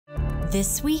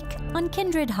This week on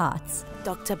Kindred Hearts.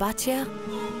 Dr. Bhatia,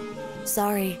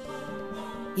 sorry.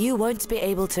 You won't be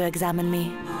able to examine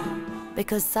me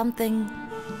because something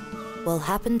will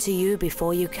happen to you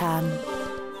before you can.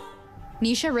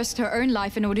 Nisha risked her own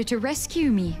life in order to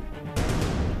rescue me.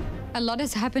 A lot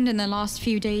has happened in the last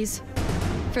few days.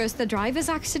 First the driver's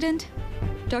accident,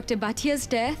 Dr. Bhatia's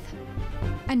death,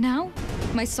 and now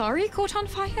my sari caught on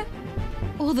fire?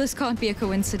 All this can't be a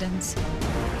coincidence.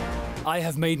 I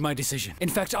have made my decision. In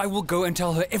fact, I will go and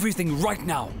tell her everything right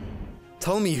now.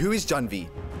 Tell me, who is Janvi?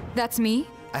 That's me.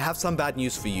 I have some bad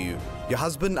news for you. Your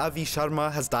husband Avi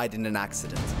Sharma has died in an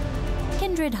accident.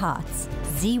 Kindred Hearts.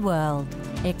 Z World.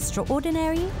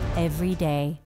 Extraordinary every day.